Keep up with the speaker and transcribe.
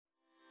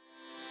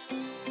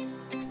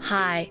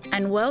Hi,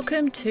 and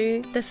welcome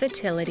to the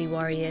Fertility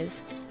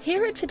Warriors.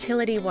 Here at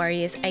Fertility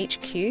Warriors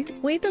HQ,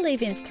 we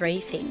believe in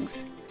three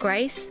things: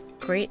 grace,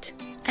 grit,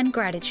 and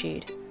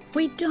gratitude.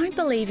 We don't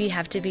believe you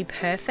have to be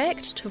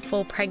perfect to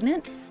fall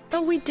pregnant,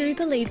 but we do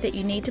believe that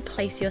you need to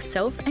place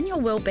yourself and your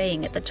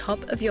well-being at the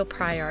top of your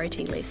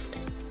priority list.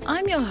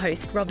 I'm your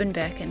host, Robin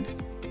Birkin.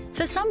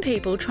 For some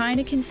people, trying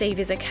to conceive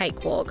is a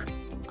cakewalk.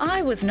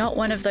 I was not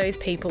one of those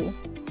people.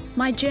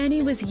 My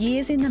journey was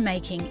years in the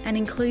making and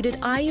included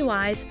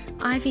IUIs,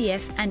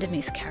 IVF and a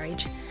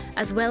miscarriage,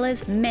 as well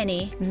as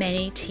many,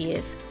 many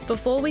tears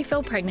before we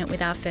fell pregnant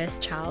with our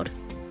first child.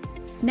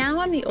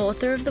 Now I'm the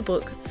author of the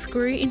book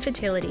Screw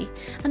Infertility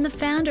and the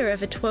founder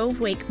of a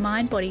 12-week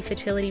mind-body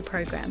fertility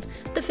program,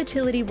 the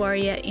Fertility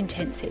Warrior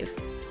Intensive.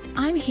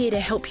 I'm here to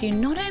help you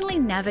not only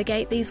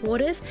navigate these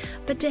waters,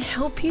 but to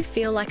help you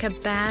feel like a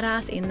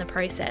badass in the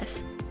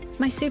process.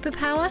 My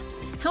superpower?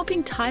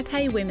 Helping Type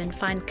A women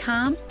find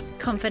calm,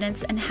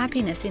 confidence and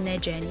happiness in their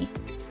journey.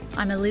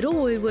 I'm a little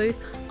woo-woo,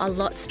 a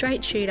lot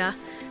straight shooter,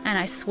 and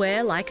I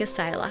swear like a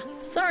sailor.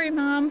 Sorry,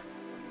 Mum.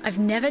 I've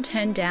never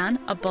turned down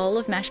a bowl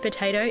of mashed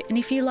potato, and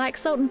if you like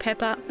salt and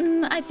pepper,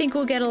 I think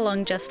we'll get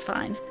along just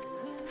fine.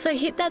 So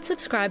hit that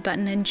subscribe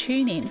button and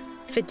tune in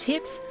for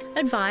tips,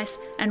 advice,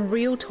 and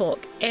real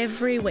talk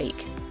every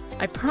week.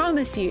 I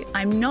promise you,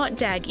 I'm not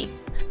daggy.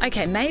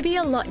 Okay, maybe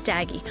a lot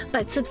daggy,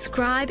 but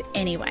subscribe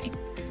anyway.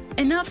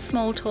 Enough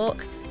small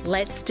talk,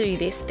 let's do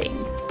this thing.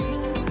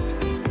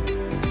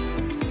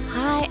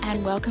 Hi,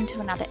 and welcome to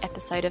another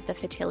episode of the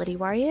Fertility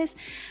Warriors.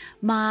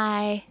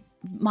 My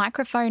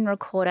microphone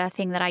recorder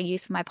thing that I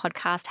use for my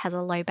podcast has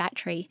a low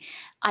battery.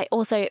 I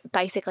also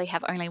basically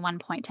have only one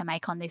point to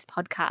make on this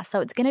podcast,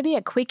 so it's going to be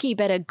a quickie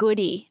but a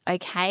goodie,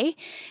 okay?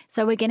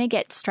 So we're going to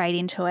get straight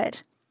into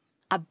it.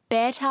 A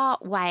better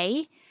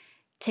way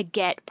to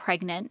get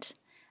pregnant,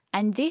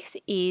 and this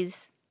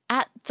is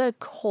at the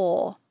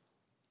core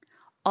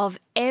of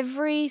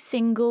every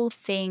single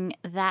thing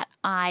that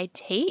I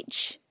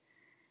teach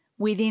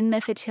within the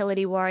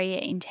Fertility Warrior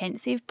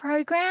Intensive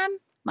program,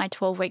 my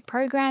 12-week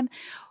program.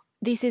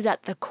 This is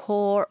at the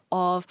core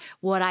of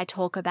what I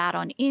talk about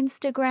on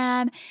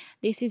Instagram.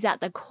 This is at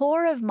the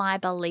core of my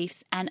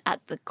beliefs and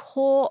at the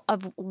core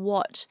of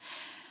what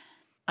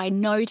I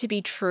know to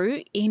be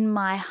true in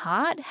my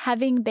heart,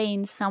 having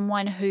been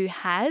someone who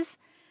has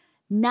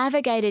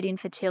navigated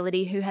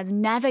infertility, who has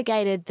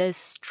navigated the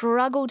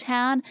struggle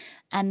town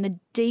and the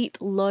deep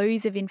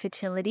lows of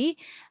infertility,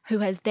 who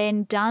has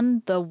then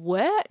done the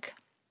work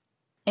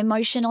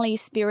emotionally,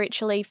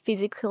 spiritually,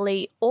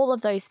 physically, all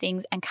of those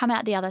things, and come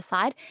out the other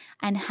side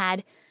and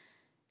had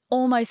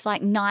almost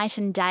like night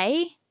and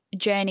day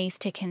journeys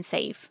to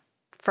conceive,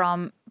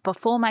 from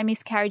before my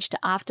miscarriage to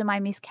after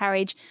my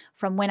miscarriage,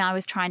 from when I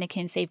was trying to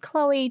conceive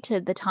Chloe to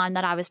the time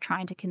that I was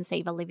trying to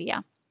conceive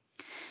Olivia,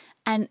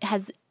 and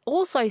has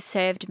also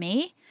served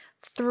me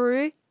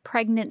through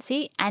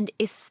pregnancy and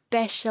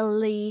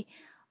especially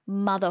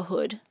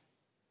motherhood.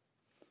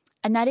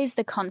 And that is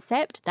the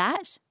concept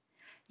that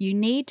you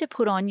need to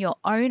put on your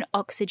own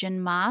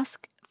oxygen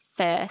mask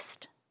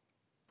first.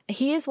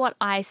 Here's what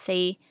I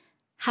see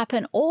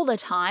happen all the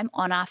time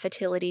on our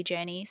fertility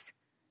journeys.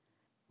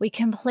 We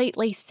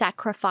completely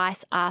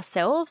sacrifice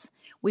ourselves.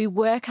 We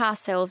work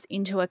ourselves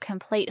into a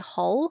complete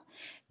hole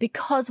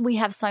because we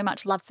have so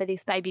much love for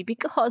this baby,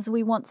 because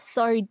we want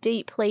so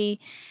deeply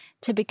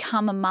to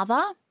become a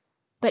mother.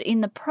 But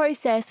in the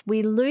process,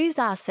 we lose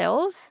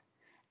ourselves.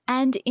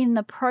 And in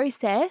the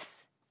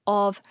process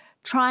of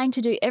trying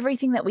to do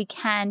everything that we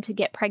can to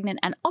get pregnant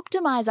and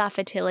optimize our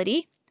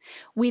fertility,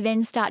 we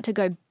then start to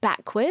go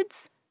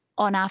backwards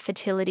on our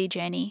fertility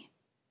journey.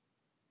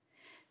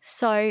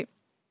 So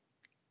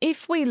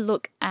if we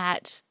look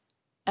at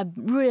a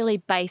really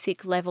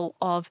basic level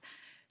of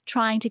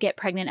trying to get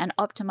pregnant and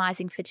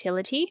optimizing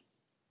fertility,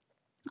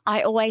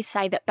 I always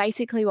say that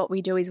basically what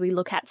we do is we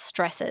look at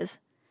stresses.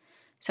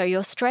 So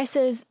your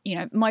stresses,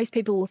 most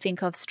people will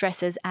think of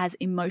stresses as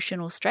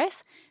emotional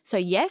stress. So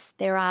yes,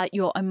 there are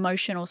your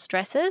emotional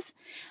stresses,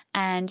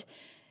 and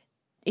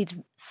it's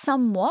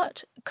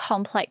somewhat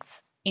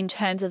complex in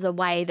terms of the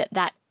way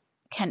that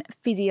can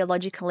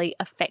physiologically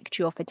affect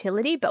your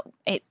fertility. But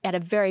at a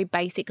very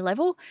basic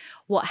level,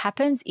 what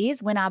happens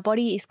is when our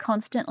body is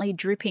constantly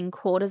dripping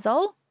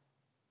cortisol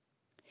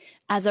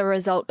as a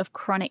result of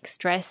chronic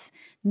stress,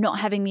 not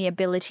having the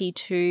ability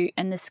to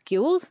and the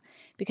skills,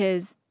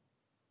 because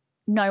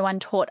no one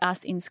taught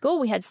us in school.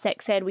 We had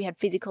sex ed, we had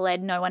physical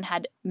ed, no one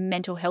had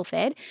mental health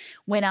ed.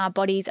 When our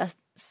bodies are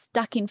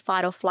stuck in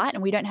fight or flight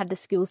and we don't have the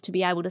skills to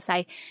be able to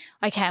say,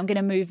 okay, I'm going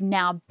to move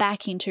now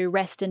back into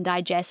rest and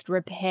digest,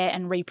 repair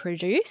and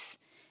reproduce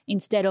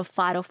instead of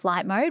fight or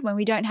flight mode. When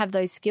we don't have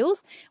those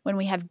skills, when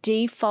we have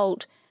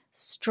default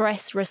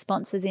stress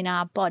responses in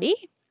our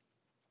body,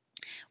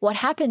 what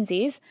happens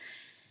is,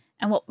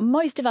 and what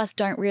most of us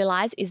don't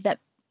realize, is that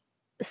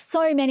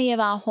so many of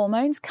our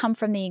hormones come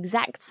from the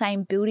exact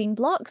same building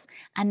blocks,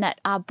 and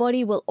that our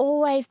body will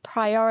always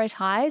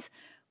prioritize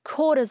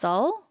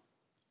cortisol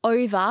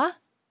over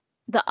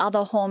the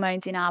other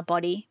hormones in our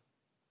body,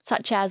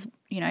 such as,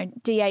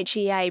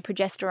 DHEA,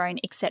 progesterone,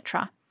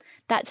 etc.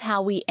 that's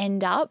how we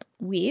end up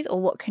with,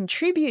 or what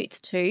contributes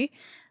to,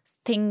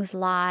 things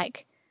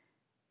like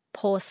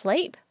poor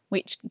sleep,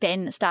 which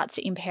then starts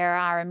to impair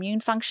our immune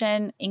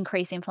function,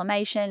 increase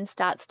inflammation,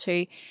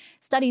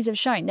 studies have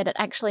shown that it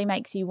actually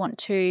makes you want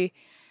to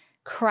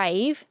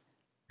crave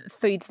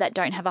foods that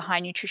don't have a high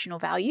nutritional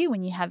value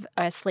when you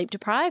are sleep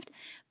deprived,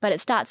 but it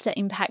starts to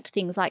impact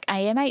things like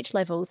AMH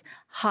levels,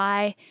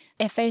 high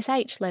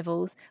FSH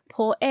levels,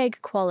 poor egg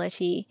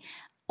quality,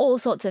 all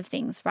sorts of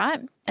things, right?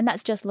 And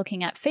that's just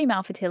looking at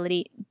female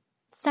fertility,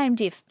 same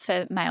diff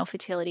for male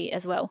fertility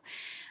as well.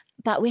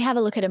 But we have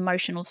a look at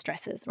emotional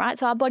stresses, right?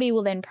 So our body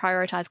will then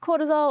prioritize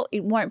cortisol.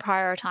 It won't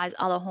prioritize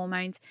other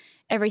hormones.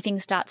 Everything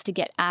starts to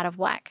get out of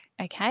whack,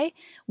 okay?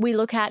 We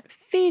look at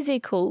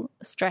physical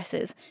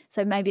stresses.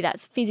 So maybe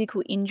that's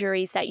physical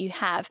injuries that you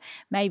have.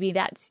 Maybe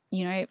that's,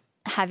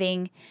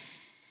 having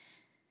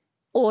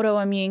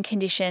autoimmune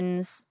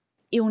conditions,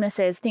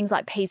 illnesses, things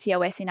like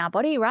PCOS in our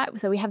body, right?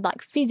 So we have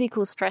like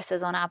physical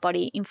stresses on our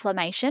body,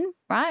 inflammation,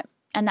 right?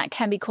 And that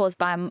can be caused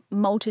by a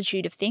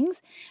multitude of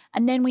things.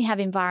 And then we have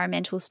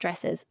environmental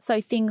stresses. So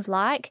things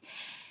like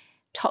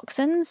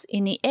toxins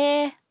in the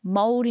air,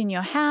 mold in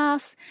your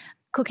house,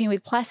 cooking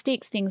with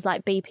plastics, things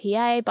like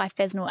BPA,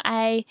 bisphenol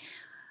A,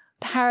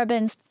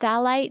 parabens,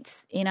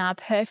 phthalates in our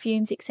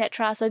perfumes,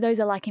 etc. So those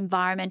are like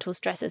environmental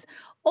stresses.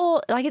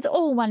 Or like it's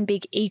all one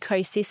big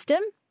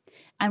ecosystem.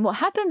 And what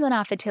happens on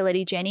our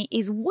fertility journey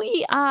is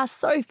we are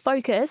so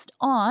focused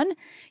on,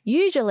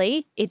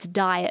 usually it's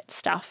diet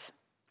stuff.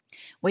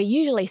 We're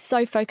usually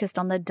so focused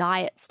on the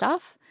diet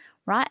stuff,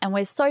 right? And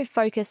we're so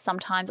focused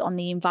sometimes on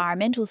the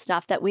environmental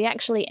stuff that we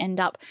actually end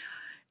up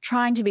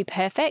trying to be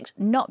perfect,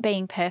 not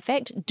being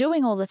perfect,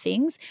 doing all the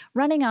things,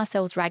 running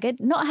ourselves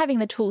ragged, not having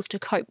the tools to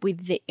cope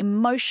with the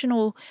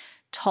emotional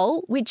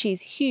toll, which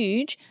is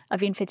huge,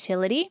 of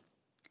infertility.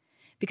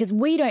 Because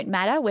we don't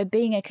matter. We're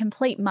being a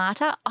complete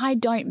martyr. I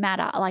don't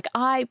matter. Like,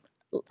 I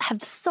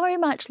have so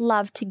much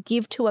love to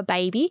give to a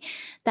baby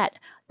that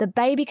the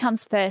baby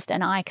comes first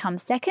and I come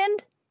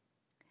second.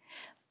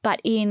 But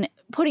in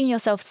putting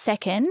yourself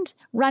second,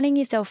 running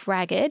yourself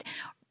ragged,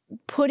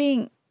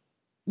 putting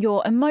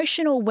your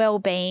emotional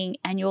well-being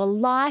and your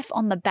life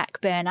on the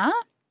back burner,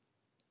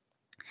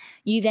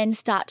 you then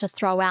start to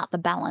throw out the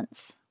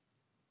balance.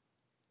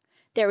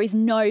 There is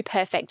no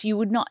perfect. You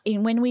would not,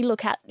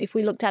 if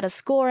we looked at a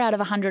score out of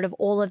 100 of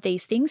all of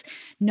these things,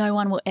 no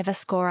one will ever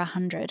score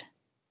 100.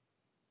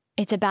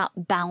 It's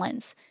about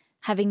balance.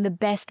 Having the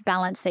best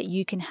balance that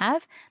you can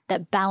have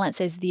that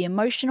balances the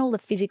emotional, the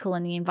physical,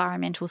 and the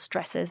environmental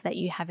stresses that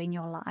you have in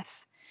your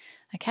life.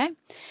 Okay?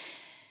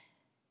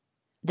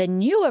 The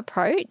new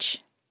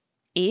approach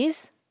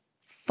is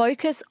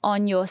focus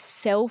on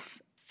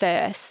yourself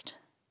first.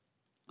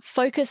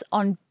 Focus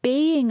on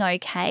being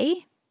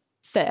okay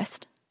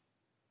first.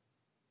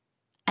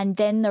 And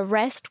then the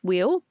rest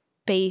will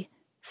be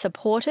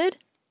supported.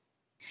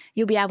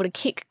 You'll be able to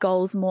kick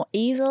goals more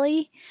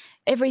easily.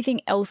 Everything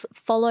else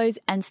follows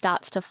and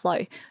starts to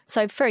flow.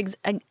 So for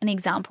an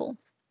example,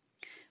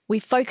 we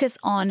focus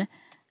on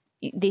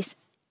this,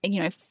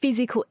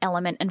 physical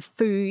element and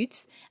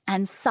foods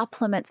and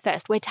supplements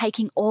first. We're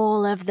taking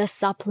all of the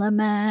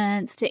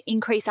supplements to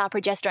increase our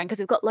progesterone because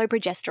we've got low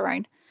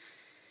progesterone.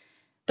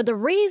 But the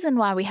reason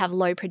why we have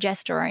low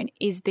progesterone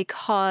is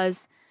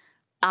because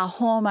our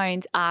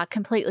hormones are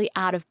completely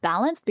out of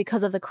balance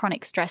because of the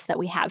chronic stress that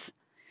we have.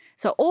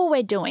 So all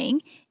we're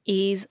doing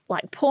is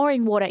like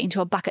pouring water into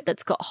a bucket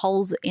that's got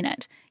holes in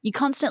it. You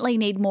constantly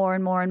need more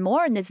and more and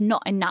more, and there's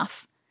not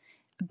enough.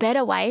 A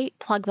better way,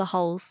 plug the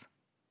holes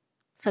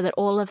so that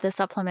all of the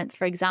supplements,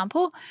 for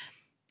example,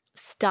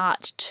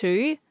 start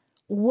to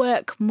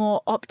work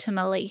more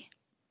optimally.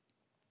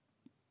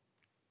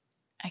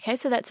 Okay,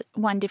 so that's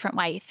one different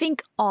way.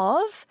 Think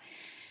of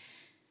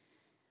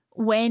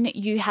when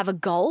you have a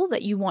goal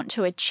that you want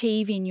to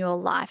achieve in your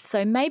life.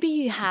 So maybe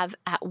you have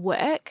at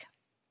work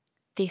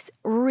this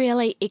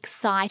really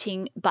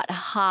exciting but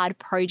hard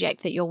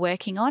project that you're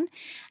working on,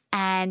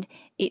 and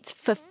it's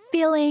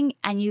fulfilling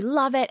and you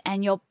love it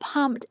and you're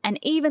pumped, and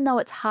even though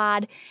it's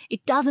hard,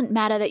 it doesn't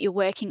matter that you're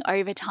working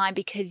overtime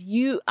because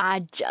you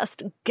are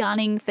just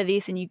gunning for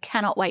this and you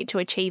cannot wait to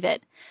achieve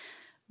it,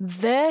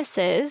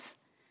 versus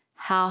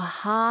how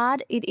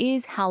hard it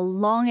is, how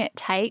long it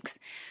takes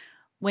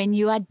when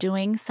you are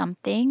doing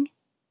something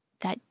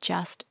that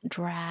just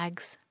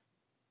drags.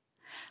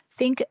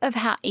 Think of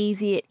how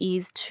easy it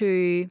is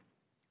to,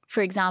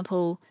 for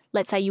example,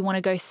 let's say you want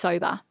to go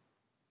sober.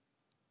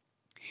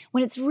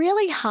 When it's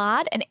really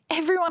hard and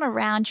everyone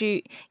around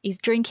you is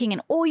drinking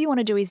and all you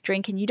want to do is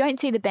drink and you don't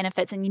see the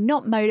benefits and you're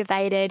not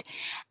motivated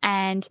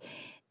and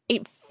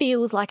it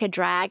feels like a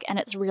drag and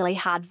it's really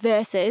hard,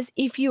 versus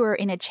if you were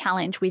in a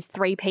challenge with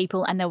 3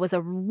 people and there was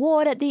a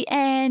reward at the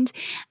end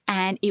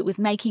and it was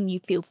making you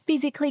feel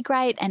physically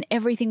great and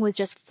everything was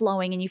just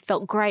flowing and you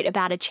felt great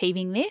about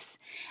achieving this,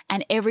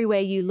 and everywhere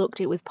you looked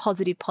it was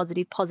positive,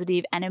 positive,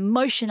 positive, and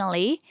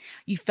emotionally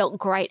you felt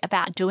great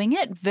about doing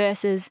it,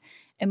 versus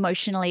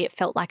emotionally it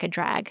felt like a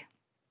drag.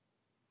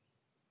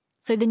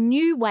 So the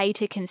new way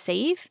to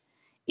conceive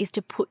is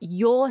to put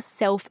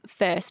yourself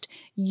first,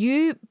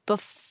 you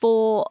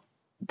before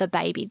the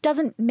baby.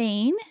 Doesn't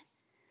mean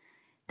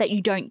that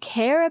you don't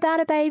care about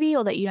a baby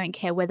or that you don't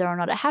care whether or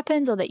not it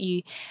happens or that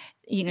you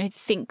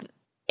think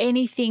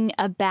anything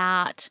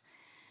about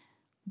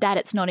that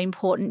it's not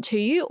important to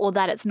you or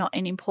that it's not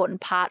an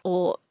important part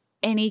or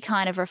any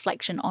kind of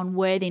reflection on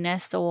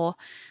worthiness or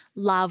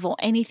love or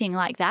anything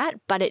like that.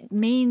 But it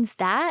means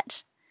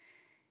that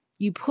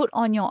you put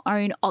on your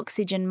own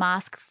oxygen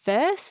mask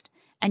first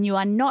and you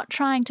are not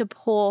trying to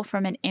pour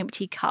from an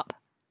empty cup.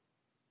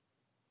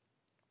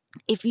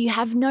 If you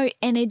have no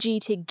energy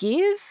to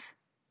give,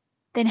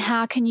 then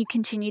how can you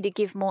continue to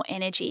give more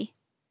energy?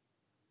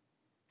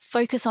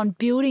 Focus on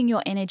building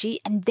your energy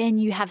and then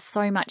you have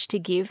so much to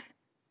give.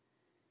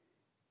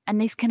 And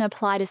this can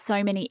apply to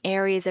so many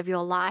areas of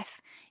your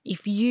life.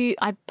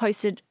 I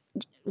posted,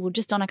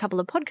 just on a couple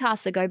of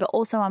podcasts ago, but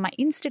also on my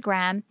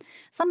Instagram,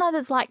 sometimes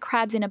it's like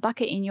crabs in a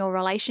bucket in your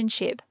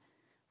relationship,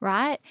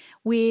 right?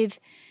 With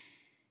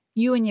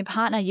you and your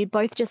partner, you're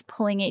both just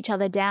pulling each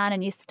other down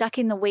and you're stuck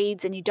in the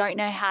weeds and you don't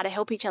know how to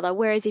help each other.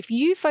 Whereas if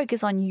you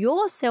focus on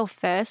yourself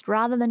first,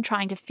 rather than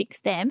trying to fix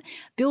them,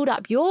 build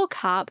up your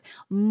cup,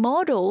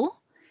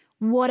 model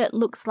what it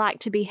looks like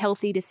to be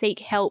healthy, to seek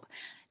help,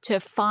 to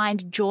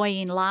find joy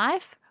in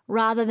life,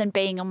 rather than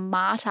being a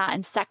martyr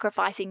and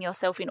sacrificing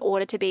yourself in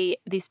order to be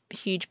this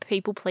huge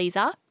people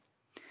pleaser.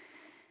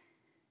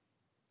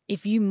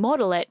 If you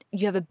model it,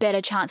 you have a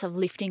better chance of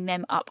lifting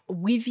them up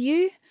with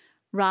you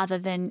rather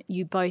than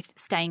you both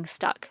staying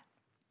stuck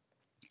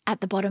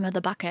at the bottom of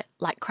the bucket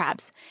like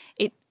crabs.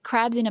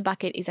 Crabs in a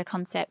bucket is a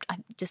concept, I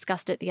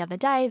discussed it the other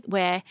day,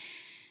 where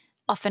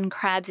often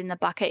crabs in the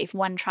bucket, if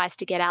one tries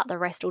to get out, the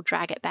rest will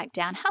drag it back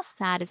down. How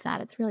sad is that?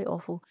 It's really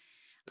awful.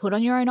 Put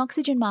on your own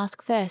oxygen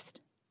mask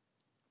first.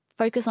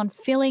 Focus on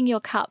filling your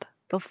cup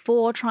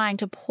before trying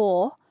to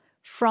pour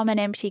from an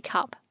empty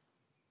cup,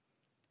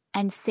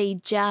 and see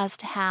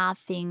just how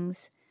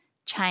things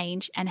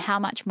change and how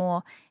much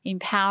more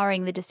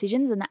empowering the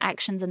decisions and the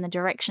actions and the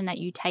direction that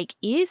you take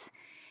is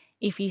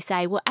if you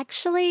say, well,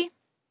 actually,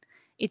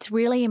 it's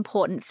really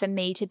important for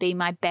me to be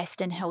my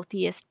best and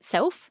healthiest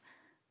self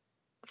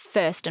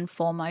first and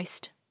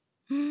foremost.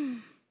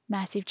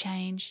 Massive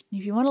change.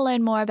 If you want to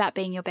learn more about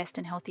being your best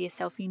and healthiest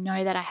self, you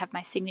know that I have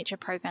my signature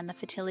program, the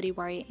Fertility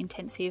Warrior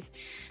Intensive,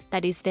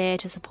 that is there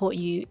to support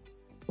you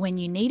when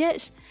you need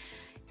it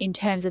in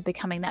terms of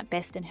becoming that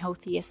best and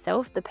healthiest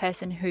self, the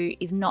person who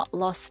is not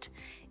lost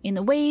in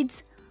the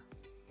weeds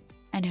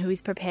and who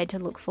is prepared to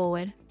look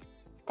forward.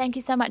 Thank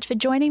you so much for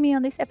joining me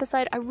on this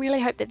episode. I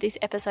really hope that this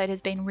episode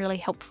has been really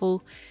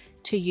helpful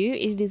to you.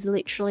 It is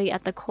literally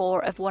at the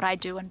core of what I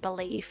do and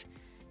believe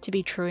to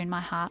be true in my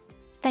heart.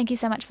 Thank you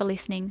so much for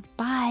listening.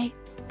 Bye.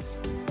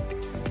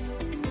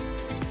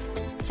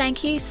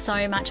 Thank you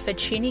so much for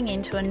tuning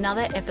in to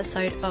another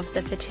episode of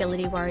The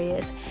Fertility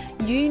Warriors.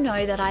 You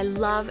know that I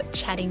love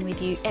chatting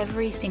with you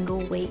every single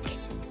week.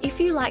 If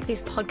you like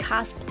this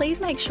podcast,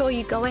 please make sure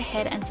you go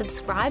ahead and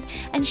subscribe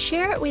and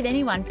share it with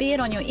anyone, be it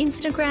on your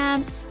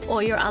Instagram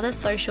or your other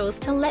socials,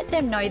 to let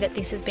them know that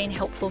this has been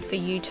helpful for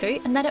you too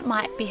and that it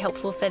might be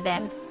helpful for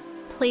them.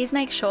 Please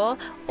make sure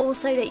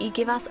also that you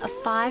give us a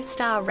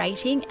 5-star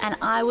rating, and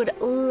I would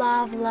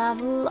love, love,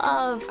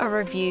 love a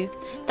review.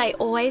 They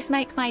always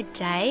make my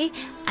day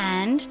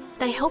and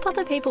they help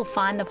other people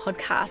find the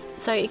podcast.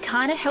 So it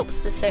kind of helps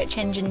the search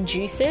engine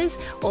juices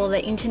or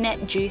the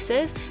internet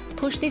juices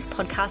push this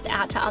podcast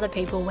out to other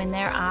people when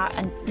there are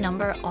a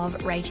number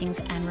of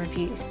ratings and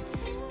reviews.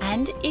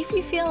 And if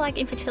you feel like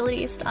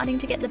infertility is starting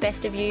to get the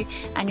best of you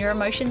and your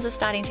emotions are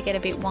starting to get a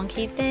bit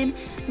wonky, then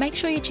make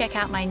sure you check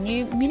out my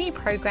new mini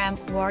program,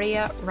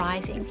 Warrior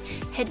Rising.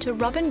 Head to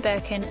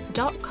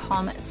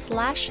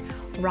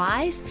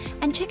robinbirkin.com/rise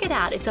and check it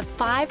out. It's a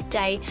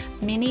 5-day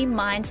mini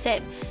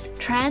mindset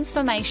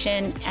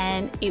transformation,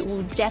 and it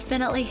will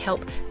definitely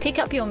help pick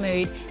up your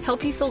mood,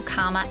 help you feel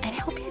calmer, and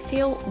help you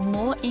feel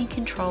more in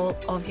control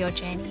of your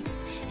journey.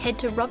 Head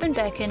to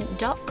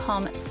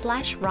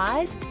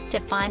robinbirkin.com/rise to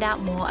find out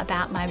more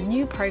about my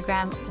new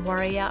program,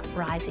 Warrior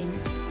Rising.